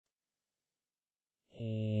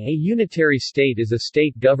A unitary state is a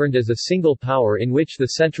state governed as a single power in which the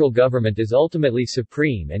central government is ultimately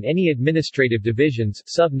supreme and any administrative divisions,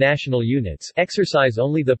 sub-national units, exercise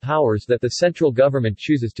only the powers that the central government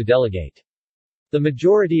chooses to delegate. The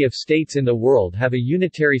majority of states in the world have a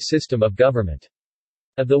unitary system of government.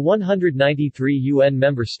 Of the 193 UN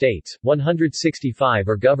member states, 165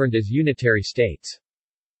 are governed as unitary states.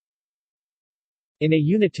 In a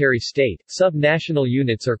unitary state, sub-national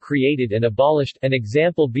units are created and abolished, an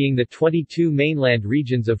example being the 22 mainland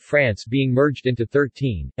regions of France being merged into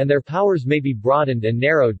 13, and their powers may be broadened and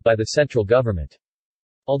narrowed by the central government.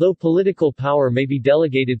 Although political power may be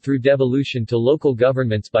delegated through devolution to local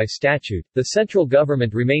governments by statute, the central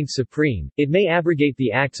government remains supreme. It may abrogate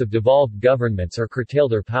the acts of devolved governments or curtail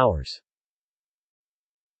their powers.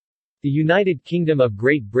 The United Kingdom of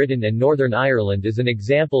Great Britain and Northern Ireland is an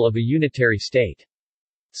example of a unitary state.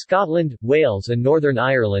 Scotland, Wales and Northern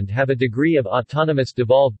Ireland have a degree of autonomous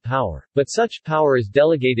devolved power, but such power is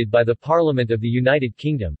delegated by the Parliament of the United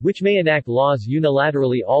Kingdom, which may enact laws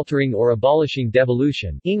unilaterally altering or abolishing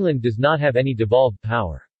devolution. England does not have any devolved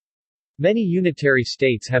power. Many unitary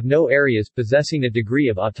states have no areas possessing a degree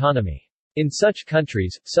of autonomy. In such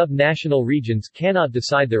countries, sub-national regions cannot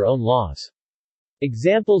decide their own laws.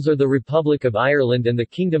 Examples are the Republic of Ireland and the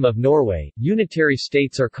Kingdom of Norway. Unitary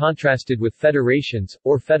states are contrasted with federations,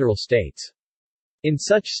 or federal states. In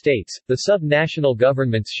such states, the sub-national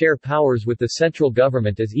governments share powers with the central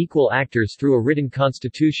government as equal actors through a written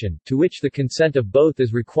constitution, to which the consent of both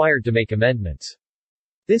is required to make amendments.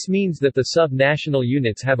 This means that the sub-national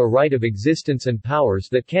units have a right of existence and powers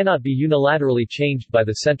that cannot be unilaterally changed by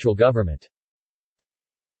the central government.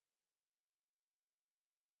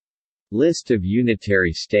 List of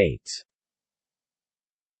unitary states.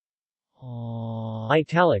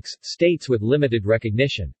 Italics, states with limited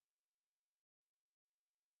recognition.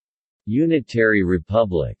 Unitary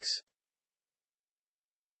republics.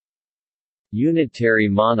 Unitary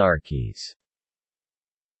monarchies.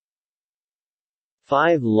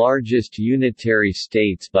 5 largest unitary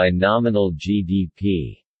states by nominal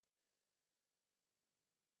GDP.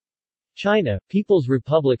 China, People's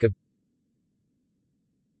Republic of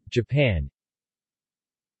Japan,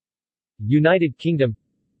 United Kingdom,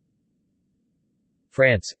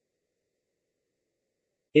 France,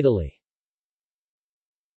 Italy.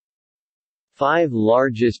 5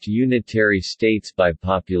 largest unitary states by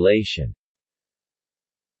population.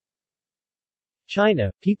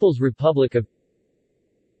 China, People's Republic of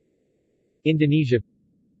Indonesia,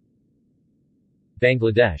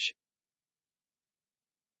 Bangladesh,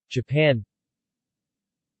 Japan,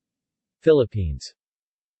 Philippines.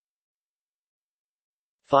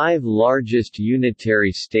 5 largest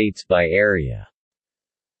unitary states by area.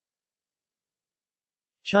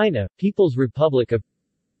 China, People's Republic of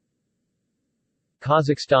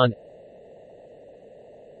Kazakhstan,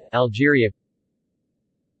 Algeria,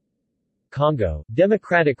 Congo,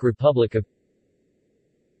 Democratic Republic of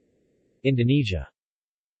Indonesia.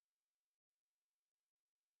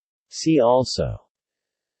 See also: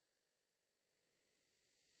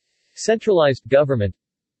 Centralized government,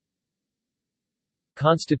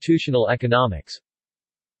 Constitutional economics,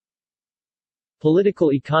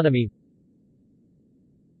 Political economy,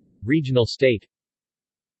 Regional state,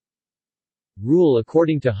 Rule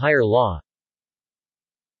according to higher law,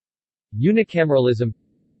 Unicameralism,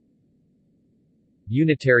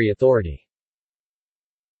 Unitary authority.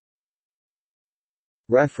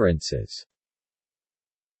 References.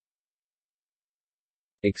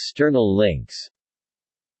 External links.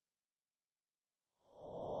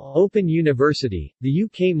 Open University, the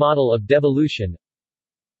UK model of devolution.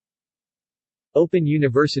 Open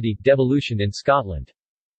University, devolution in Scotland.